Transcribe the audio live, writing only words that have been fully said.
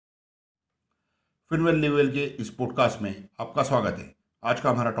फिनवेल level के इस podcast में आपका स्वागत है। आज का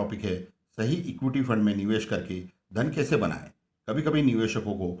हमारा टॉपिक है सही इक्विटी फंड में निवेश करके धन कैसे बनाएं। कभी कभी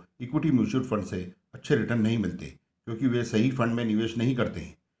निवेशकों को इक्विटी म्यूचुअल फंड से अच्छे रिटर्न नहीं मिलते क्योंकि वे सही फंड में निवेश नहीं करते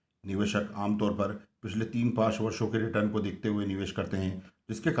हैं। निवेशक आमतौर पर पिछले 3-5 वर्षों के रिटर्न को देखते हुए निवेश करते हैं,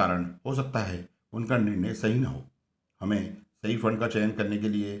 जिसके कारण हो सकता है उनका निर्णय सही ना हो। हमें सही फंड का चयन करने के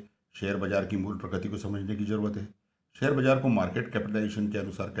लिए शेयर बाजार की मूल प्रकृति को समझने की जरूरत है। शेयर बाजार को मार्केट कैपिटलाइजेशन के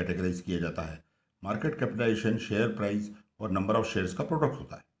अनुसार कैटेगराइज किया जाता है। मार्केट कैपिटलाइजेशन शेयर प्राइस और नंबर ऑफ शेयर्स का प्रोडक्ट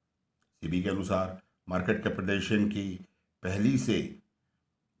होता है। सीबी के अनुसार मार्केट कैपिटलाइजेशन की पहली से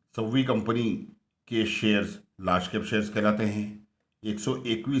 100वीं कंपनी के शेयर्स लार्ज कैप शेयर्स कहलाते हैं।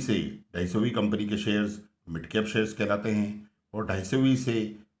 101वीं से 250वीं कंपनी के शेयर्स मिड कैप शेयर्स कहलाते हैं और 250वीं से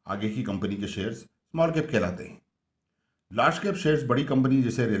आगे की कंपनी के शेयर्स स्मॉल कैप कहलाते हैं। लार्ज कैप शेयर्स बड़ी कंपनी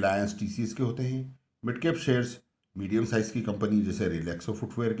जैसे रिलायंस टीसीएस के होते हैं। Mid cap shares medium size की कंपनी जैसे रिलैक्सो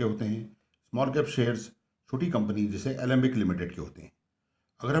फुटवेयर के होते हैं। स्मॉल कैप शेयर्स छोटी कंपनी जैसे एलेम्बिक लिमिटेड के होते हैं।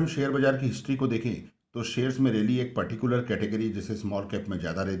 अगर हम शेयर बाजार की हिस्ट्री को देखें तो शेयर्स में रैली एक पर्टिकुलर कैटेगरी जैसे स्मॉल कैप में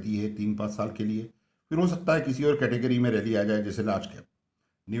ज़्यादा रहती है 3-5 साल के लिए। फिर हो सकता है किसी और कैटेगरी में रैली आ जाए जैसे लार्ज कैप।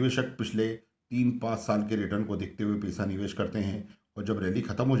 निवेशक पिछले 3-5 साल के रिटर्न को देखते हुए पैसा निवेश करते हैं और जब रैली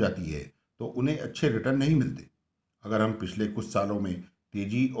खत्म हो जाती है तो उन्हें अच्छे रिटर्न नहीं मिलते। अगर हम पिछले कुछ सालों में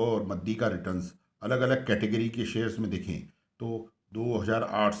तेजी और मंदी का रिटर्न्स अलग अलग कैटेगरी के शेयर्स में देखें तो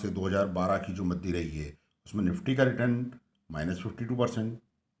 2008 से 2012 की जो मंदी रही है उसमें निफ्टी का रिटर्न -52%,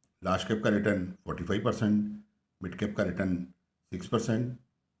 लार्ज कैप का रिटर्न 45%, मिड कैप का रिटर्न 6%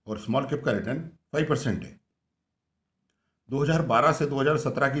 और स्मॉल कैप का रिटर्न 5% है। 2012 से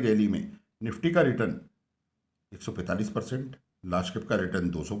 2017 की रैली में निफ्टी का रिटर्न 145%, लार्ज कैप का रिटर्न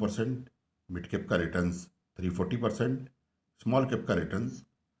 200%, मिड कैप का रिटर्न 340%, स्मॉल कैप का रिटर्न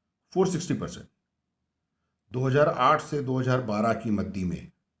 460%। 2008 से 2012 की मध्य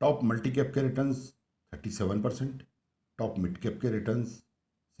में टॉप मल्टी कैप के रिटर्न्स 37%, टॉप मिड कैप के रिटर्न्स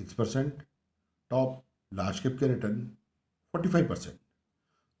 6%, टॉप लार्ज कैप के रिटर्न 45%।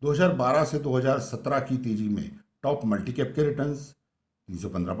 2012 से 2017 की तेजी में टॉप मल्टी कैप के रिटर्न्स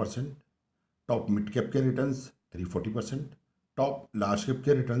 315%, टॉप मिड कैप के रिटर्न्स 340%, टॉप लार्ज कैप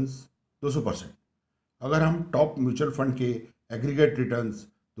के रिटर्न्स 200%। अगर हम टॉप म्यूचुअल फंड के एग्रीगेट रिटर्न्स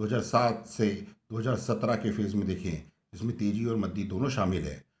 2007 से 2017 के फेज में देखें, जिसमें तेजी और मंदी दोनों शामिल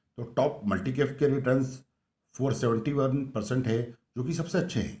है, तो टॉप मल्टी कैप के रिटर्न्स 471% है, जो कि सबसे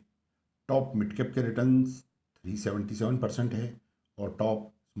अच्छे हैं। टॉप मिड कैप के रिटर्न्स 377% है और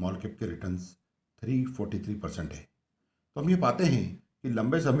टॉप स्मॉल कैप के रिटर्न्स 343% है। तो हम ये पाते हैं कि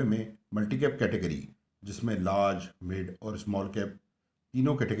लंबे समय में मल्टी कैप कैटेगरी, जिसमें लार्ज, मिड और स्मॉल कैप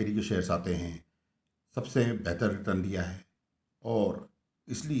तीनों कैटेगरी के शेयर्स आते हैं, सबसे बेहतर रिटर्न दिया है और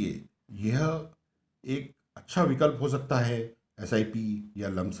इसलिए यह एक अच्छा विकल्प हो सकता है एसआईपी या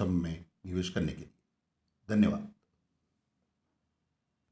लमसम में निवेश करने के लिए। धन्यवाद।